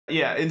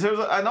yeah, in terms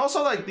of, and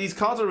also like these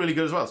cards are really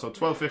good as well. So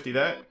 1250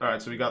 there. All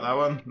right, so we got that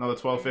one. Another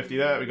 1250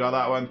 there. We got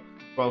that one.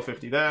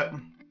 1250 there.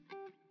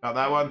 Got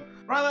that one.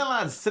 Right then,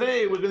 lads.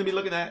 Today we're going to be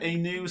looking at a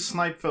new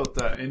snipe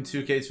filter in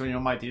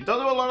 2K21 Myteam. Don't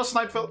do a lot of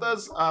snipe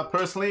filters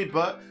personally,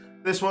 but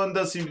this one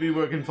does seem to be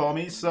working for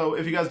me. So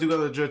if you guys do go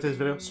to enjoy this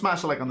video,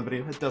 smash a like on the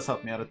video. It does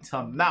help me out a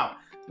ton. Now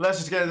let's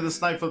just get into the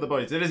snipe filter,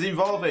 boys. It is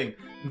involving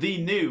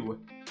the new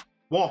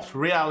Warped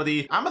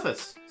Reality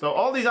Amethyst. So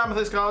all these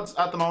Amethyst cards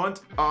at the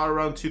moment are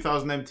around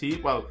 2000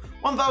 MT. Well,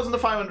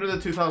 1500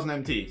 to 2000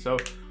 MT. So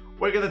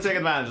we're going to take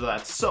advantage of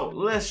that. So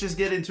let's just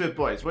get into it,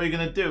 boys. What you're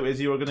going to do is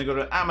you're going to go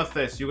to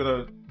Amethyst. You're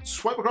going to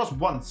swipe across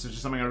once, which is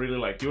something I really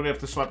like. You only have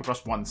to swipe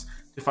across once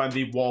to find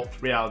the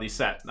Warped Reality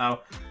set. Now,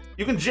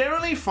 you can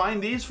generally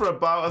find these for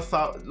about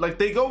 1,000. Like,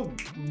 they go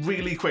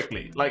really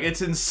quickly. Like,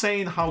 it's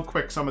insane how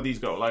quick some of these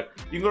go. Like,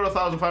 you can go to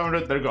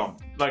 1500, they're gone.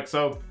 Like,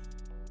 so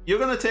you're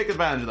going to take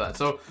advantage of that.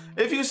 So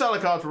if you sell a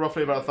card for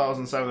roughly about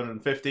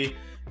 1,750,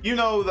 you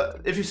know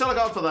that if you sell a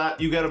card for that,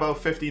 you get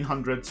about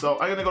 1,500. So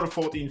I'm going to go to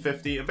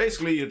 1,450, and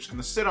basically you're just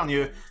going to sit on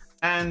you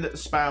and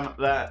spam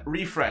that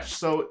refresh.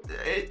 So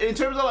in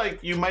terms of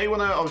like, you may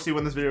want to, obviously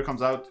when this video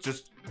comes out,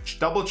 just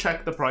double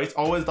check the price.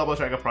 Always double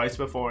check a price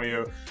before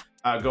you're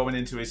going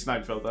into a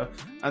snipe filter.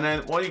 And then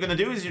what you're going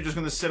to do is you're just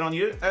going to sit on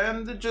you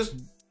and just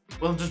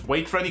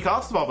wait for any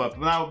cards to pop up.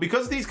 Now,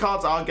 because these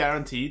cards are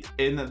guaranteed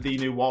in the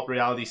new Warped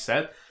Reality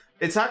set,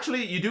 it's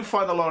actually, you do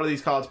find a lot of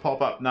these cards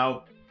pop up.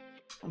 Now,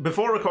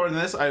 before recording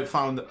this, I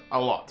found a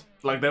lot.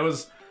 Like, there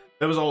was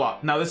a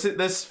lot. Now,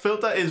 this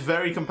filter is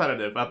very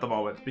competitive at the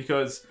moment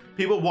because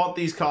people want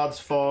these cards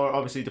for,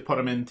 obviously, to put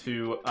them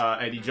into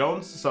Eddie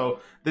Jones. So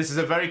this is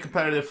a very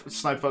competitive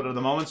snipe filter at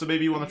the moment. So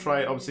maybe you want to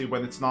try it, obviously,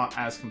 when it's not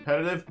as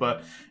competitive.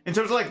 But in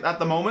terms of, like, at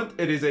the moment,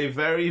 it is a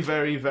very,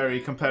 very, very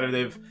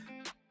competitive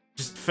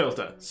just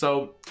filter.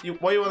 So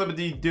what you want to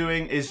be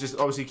doing is just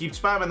obviously keep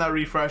spamming that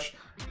refresh.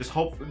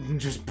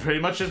 Just pretty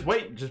much just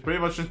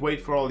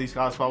wait for all these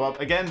cards to pop up.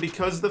 Again,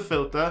 because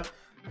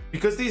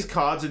because these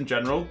cards in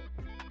general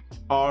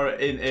are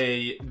in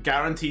a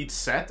guaranteed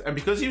set, and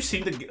because you're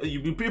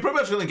pretty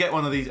much going to get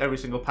one of these every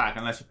single pack,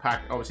 unless you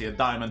pack obviously a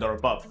diamond or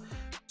above.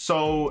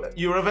 So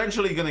you're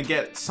eventually going to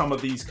get some of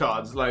these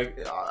cards.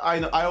 Like,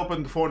 I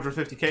opened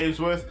 450k's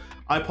worth.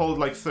 I pulled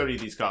like 30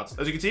 of these cards.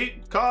 As you can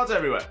see, cards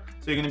everywhere.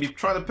 So you're going to be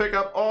trying to pick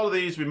up all of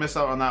these. We missed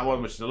out on that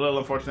one, which is a little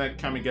unfortunate.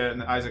 Can we get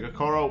an Isaac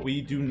Okoro?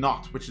 We do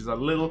not, which is a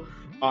little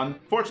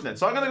unfortunate.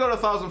 So I'm going to go to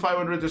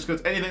 1,500 just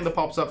because anything that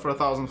pops up for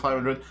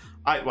 1,500,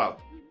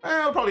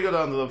 I'll probably go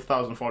down to the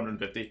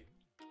 1,450.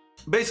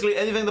 Basically,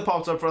 anything that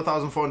pops up for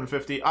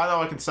 1,450, I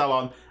know I can sell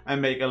on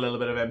and make a little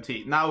bit of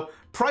MT. Now,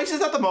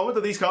 prices at the moment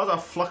of these cards are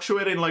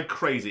fluctuating like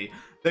crazy.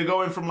 They're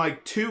going from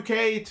like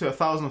 2K to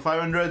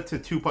 1,500 to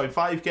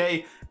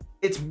 2.5K.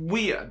 It's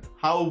weird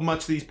how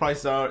much these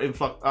prices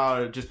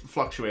are just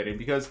fluctuating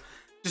because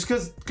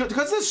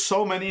there's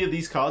so many of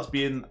these cards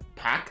being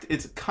packed.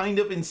 It's kind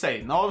of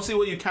insane. Now, obviously,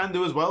 what you can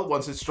do as well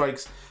once it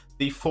strikes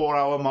the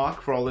 4-hour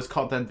mark for all this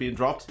content being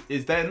dropped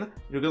is then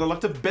you're gonna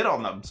look to bid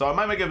on them. So I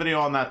might make a video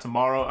on that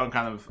tomorrow.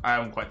 I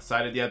haven't quite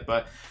decided yet,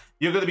 but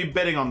you're gonna be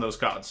bidding on those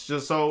cards.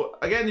 Just so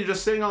again, you're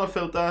just sitting on a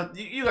filter.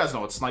 You guys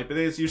know what snipe it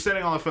is. You're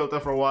sitting on a filter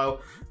for a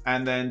while,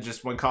 and then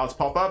just when cards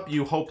pop up,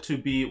 you hope to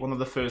be one of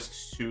the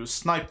first to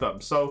snipe them.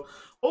 So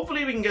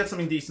hopefully we can get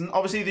something decent.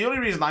 Obviously, the only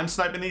reason I'm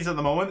sniping these at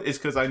the moment is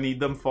because I need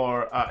them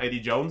for Eddie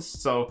Jones.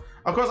 So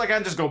of course I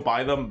can't just go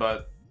buy them,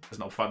 but there's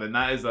no fun in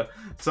that, is there?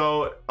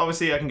 So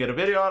obviously I can get a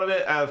video out of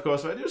it, and of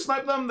course if I do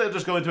snipe them, they'll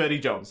just go into Eddie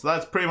Jones. So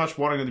that's pretty much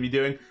what I'm going to be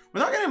doing.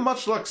 We're not getting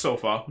much luck so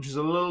far, which is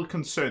a little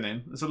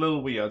concerning. It's a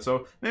little weird.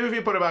 So maybe if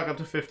you put it back up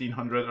to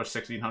 1,500 or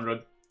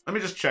 1,600, let me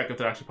just check if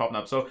they're actually popping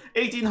up. So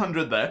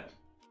 1,800 there.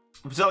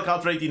 If you sell a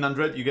card for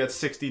 1,800, you get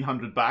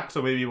 1,600 back.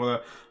 So maybe you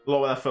want to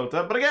lower that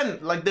filter. But again,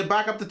 like, they're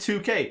back up to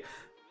 2K.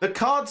 The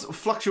cards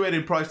fluctuate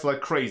in price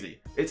like crazy.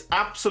 It's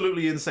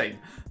absolutely insane.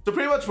 So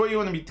pretty much what you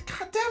want to be...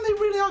 God damn, they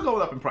really are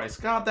going up in price.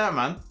 God damn,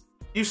 man.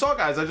 You saw,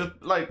 guys,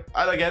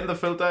 again, the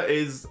filter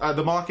is...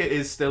 the market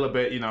is still a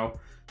bit, you know...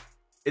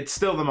 It's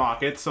still the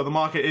market, so the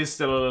market is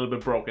still a little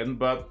bit broken.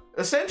 But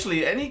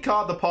essentially, any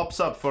card that pops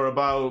up for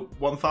about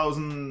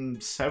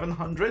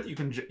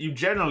 1,700, you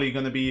generally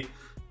going to be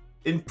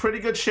in pretty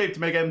good shape to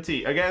make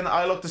MT. Again,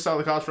 I look to sell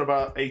the cards for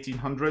about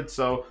 1,800,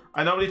 so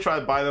I normally try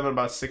to buy them at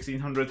about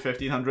 1,600,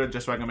 1,500,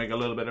 just so I can make a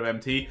little bit of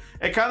MT.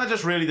 It kind of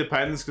just really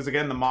depends, because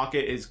again, the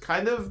market is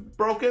kind of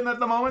broken at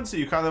the moment, so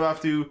you kind of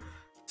have to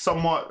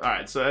somewhat...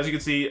 Alright, so as you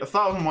can see,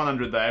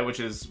 1,100 there, which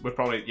is... We're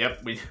probably...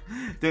 Yep, we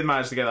did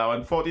manage to get that one.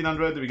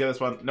 1,400, did we get this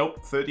one? Nope.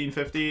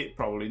 1,350,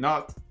 probably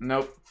not.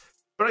 Nope.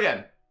 But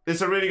again,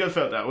 it's a really good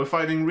filter. We're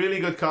finding really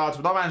good cards.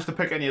 We've not managed to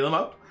pick any of them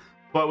up,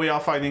 but we are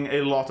finding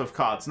a lot of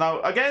cards.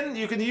 Now, again,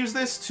 you can use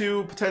this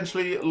to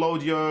potentially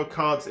load your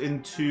cards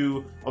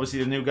into,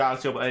 obviously, the new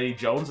Galaxy of Eddie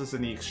Jones. That's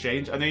in the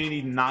exchange. I know you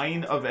need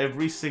 9 of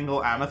every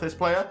single Amethyst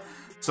player.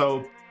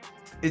 So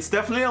it's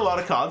definitely a lot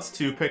of cards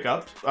to pick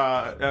up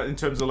in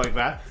terms of like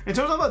that. In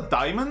terms of the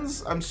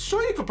diamonds, I'm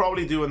sure you could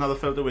probably do another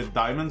filter with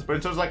diamonds, but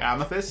in terms of like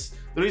amethyst,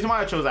 the reason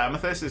why I chose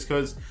amethyst is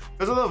because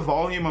of the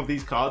volume of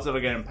these cards that are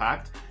getting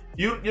packed.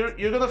 You're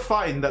gonna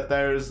find that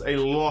there's a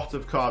lot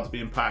of cards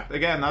being packed.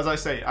 Again, as I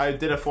say, I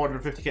did a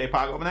 450k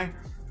pack opening.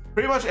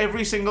 Pretty much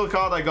every single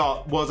card I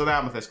got was an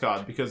amethyst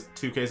card because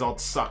 2K's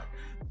odds suck.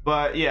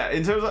 But yeah,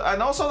 in terms of,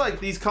 and also like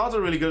these cards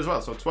are really good as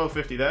well. So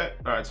 1250 there.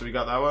 All right, so we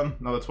got that one.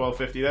 Another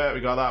 1250 there. We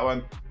got that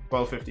one.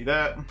 1250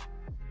 there.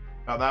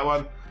 Got that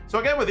one. So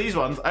again, with these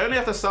ones, I only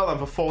have to sell them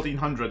for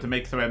 1400 to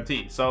make them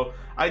empty. So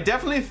I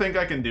definitely think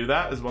I can do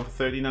that. There's one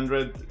for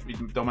 1300. We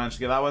don't manage to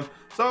get that one.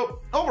 So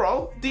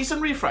overall,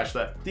 decent refresh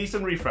there.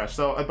 Decent refresh.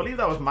 So I believe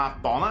that was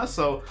Matt Bonner.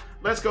 So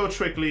let's go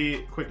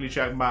quickly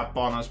check Matt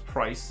Bonner's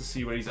price to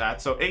see where he's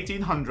at. So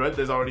 1800.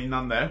 There's already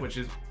none there, which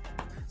is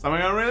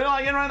something I'm really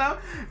liking right now.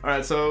 All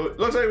right, so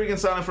looks like we can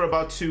sell him for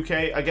about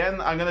 2k.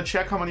 Again, I'm gonna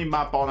check how many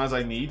Matt Bonners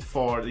I need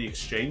for the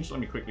exchange. Let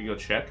me quickly go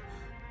check.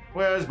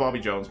 Where is Bobby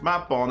Jones?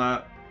 Matt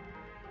Bonner.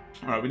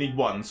 All right, we need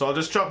one. So I'll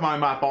just chuck my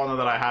Matt Bonner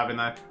that I have in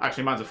there.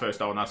 Actually, mine's the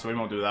first owner, so we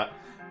won't do that.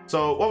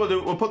 So what we'll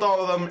do, we'll put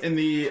all of them in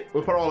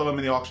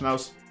the auction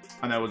house,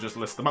 and then we'll just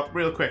list them up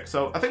real quick.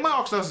 So I think my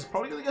auction house is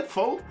probably gonna get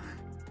full,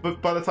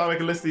 but by the time I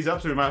can list these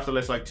up, so we might have to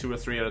list like 2 or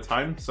 3 at a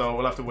time. So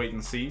we'll have to wait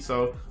and see.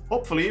 So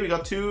hopefully we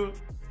got two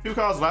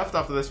cars left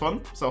after this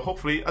one. So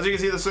hopefully, as you can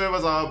see, the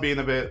servers are being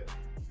a bit...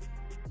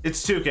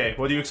 It's 2K.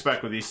 What do you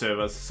expect with these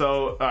servers?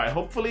 So, all right,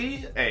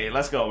 hopefully... Hey,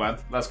 let's go, man.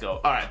 Let's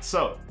go. All right,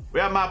 so we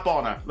have Matt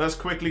Bonner. Let's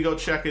quickly go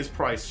check his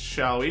price,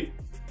 shall we?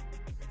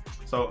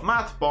 So,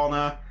 Matt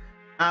Bonner,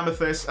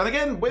 Amethyst. And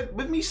again,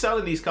 with me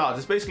selling these cards,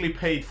 it's basically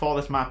paid for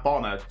this Matt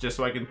Bonner just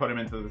so I can put him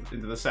into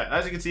the set.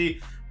 As you can see,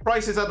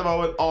 prices at the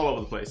moment all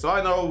over the place. So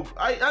I know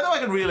I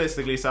can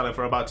realistically sell it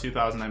for about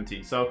 2000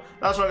 MT. So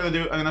that's what I'm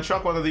gonna do. I'm gonna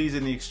chuck one of these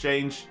in the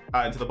exchange,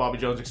 into the Bobby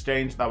Jones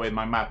exchange. That way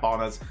my Matt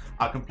Bonners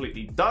are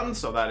completely done.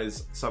 So that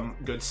is some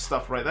good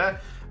stuff right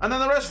there. And then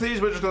the rest of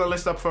these we're just gonna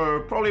list up for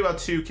probably about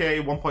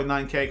 2k,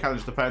 1.9k, kind of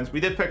just depends. We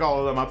did pick all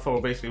of them up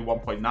for basically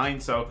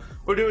 1.9, so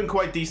we're doing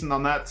quite decent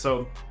on that.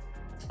 So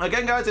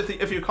again, guys,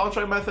 if your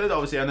contract method,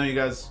 obviously I know you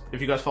guys,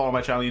 if you guys follow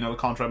my channel, you know the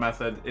contract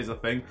method is a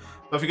thing.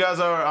 So if you guys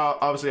are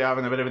obviously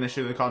having a bit of an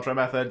issue with the contract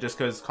method, just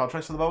because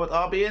contracts at the moment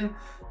are being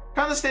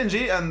kind of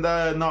stingy and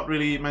not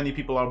really many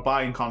people are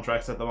buying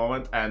contracts at the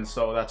moment, and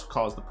so that's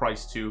caused the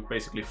price to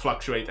basically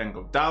fluctuate and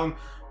go down.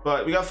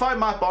 But we got 5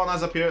 Matt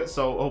Bonners up here,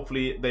 so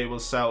hopefully they will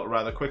sell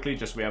rather quickly,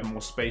 just so we have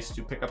more space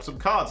to pick up some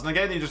cards. And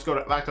again, you just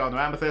go back down to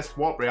Amethyst,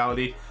 Warp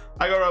Reality.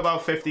 I go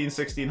about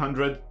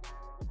 1600.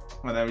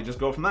 And then we just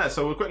go from there.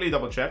 So we'll quickly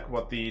double check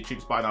what the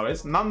cheapest buy now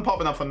is. None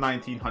popping up for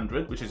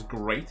 1900, which is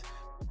great.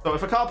 So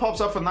if a card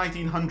pops up for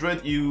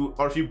 1900,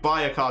 or if you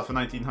buy a card for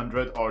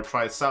 1900 or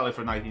try to sell it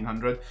for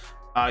 1900,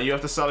 you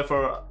have to sell it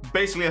for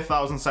basically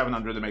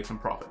 1700 to make some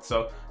profit.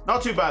 So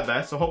not too bad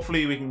there. So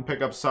hopefully we can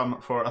pick up some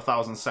for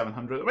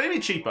 1700, maybe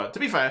cheaper. To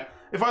be fair,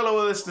 if I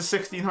lower this to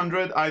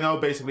 1600, I know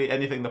basically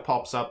anything that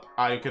pops up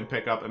I can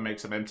pick up and make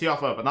some MT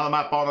off of. Another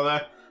Matt Bonner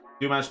there.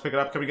 Do manage to pick it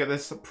up. Can we get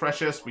this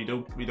Precious? We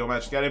don't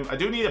manage to get him. I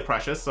do need a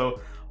Precious,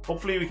 so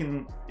hopefully we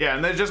can... Yeah,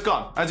 and they're just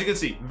gone. As you can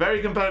see,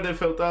 very competitive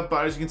filter,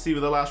 but as you can see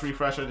with the last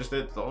refresh I just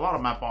did, a lot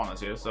of Matt Bonners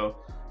here, so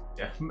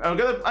yeah. I'm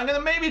gonna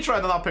maybe try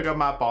to not pick up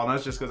Matt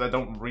Bonners just because I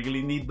don't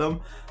really need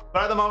them.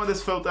 But at the moment,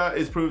 this filter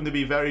is proven to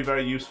be very,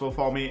 very useful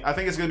for me. I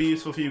think it's going to be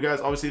useful for you guys.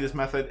 Obviously, this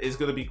method is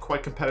going to be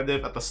quite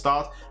competitive at the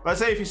start. But I'd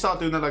say if you start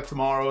doing it like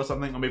tomorrow or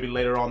something, or maybe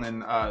later on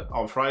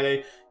on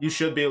Friday, you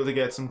should be able to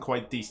get some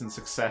quite decent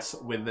success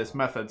with this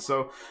method.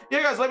 So,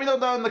 yeah, guys, let me know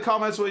down in the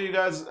comments what you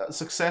guys'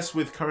 success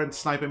with current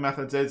sniping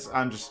methods is.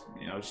 I'm just,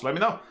 just let me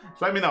know.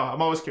 Just let me know.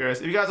 I'm always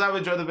curious. If you guys have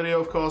enjoyed the video,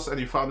 of course, and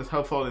you found it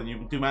helpful, and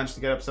you do manage to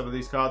get up some of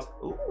these cards,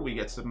 ooh, we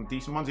get some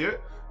decent ones here.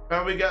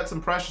 And we get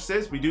some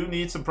Preciouses. We do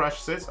need some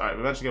Preciouses. All right,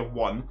 we managed to get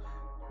one.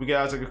 We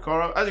get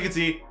Azagakoro. As you can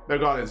see, they're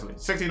gone instantly.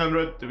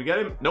 1600. Did we get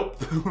him? Nope,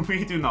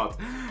 we do not.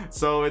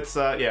 So it's,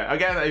 yeah,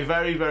 again, a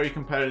very, very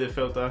competitive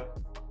filter.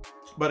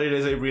 But it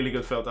is a really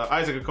good filter.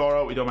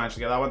 Azagakoro, we don't manage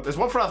to get that one. There's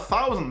one for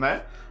 1000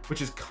 there,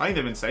 which is kind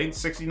of insane.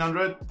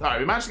 1600. All right,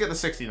 we managed to get the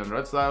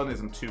 1600, so that one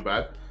isn't too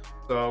bad.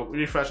 So we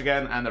refresh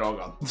again, and they're all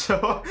gone.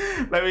 So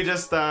let me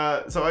just,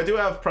 so I do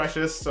have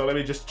Precious, so let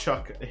me just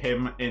chuck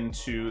him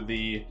into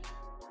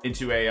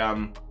a,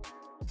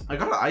 I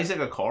got an Isaac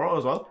Okoro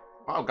as well.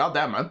 Wow,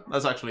 goddamn, man.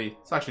 It's actually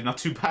not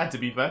too bad, to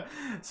be fair.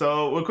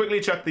 So we'll quickly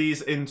chuck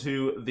these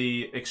into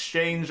the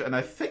exchange, and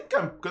I think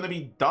I'm going to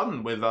be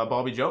done with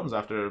Bobby Jones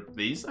after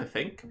these, I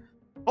think.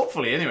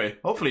 Hopefully, anyway.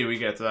 Hopefully we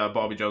get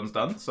Bobby Jones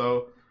done.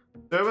 So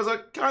servers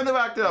are kind of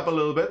acted up a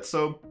little bit.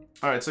 So,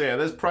 all right, so yeah,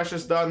 there's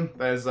Precious done.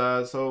 There's,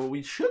 so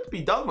we should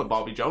be done with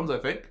Bobby Jones, I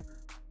think.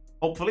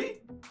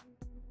 Hopefully.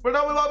 We're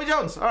done with Bobby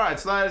Jones. All right,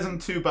 so that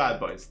isn't too bad,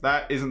 boys.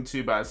 That isn't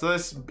too bad. So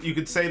this, you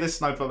could say this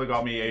Snipe filter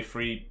got me a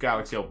free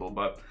Galaxy Opal,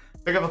 but I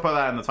think if I put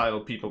that in the title,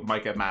 people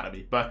might get mad at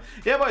me. But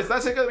yeah, boys,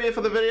 that's gonna be it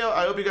for the video.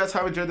 I hope you guys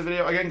have enjoyed the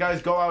video. Again,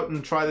 guys, go out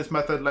and try this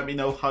method. Let me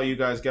know how you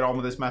guys get on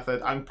with this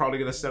method. I'm probably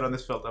gonna sit on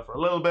this filter for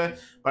a little bit,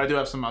 but I do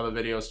have some other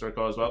videos to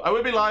record as well. I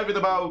will be live in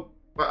about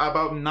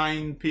about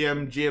 9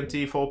 p.m.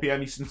 GMT, 4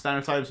 p.m. Eastern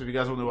Standard Time. So if you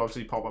guys want to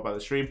obviously pop up by the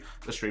stream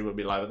will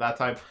be live at that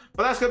time.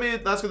 But that's gonna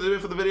do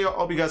it for the video.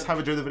 Hope you guys have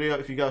enjoyed the video.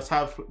 If you guys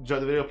have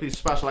enjoyed the video, please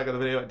smash a like on the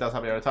video. It does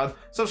help me out a ton.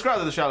 Subscribe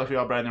to the channel if you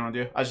are brand new around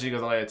you. I'll see you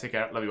guys later. Take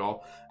care. Love you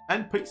all.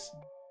 And peace.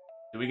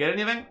 Did we get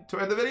anything to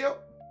end the video?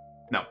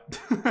 No.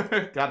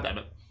 God damn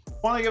it.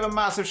 Want to give a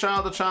massive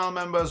shout out to channel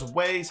members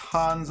Waze,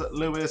 Hans,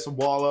 Lewis,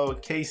 Wallow,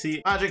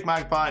 Casey, Magic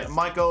Magpie,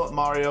 Michael,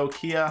 Mario,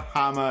 Kia,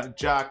 Hammer,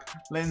 Jack,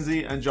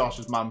 Lindsay, and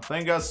Josh's mum.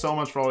 Thank you guys so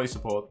much for all your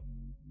support.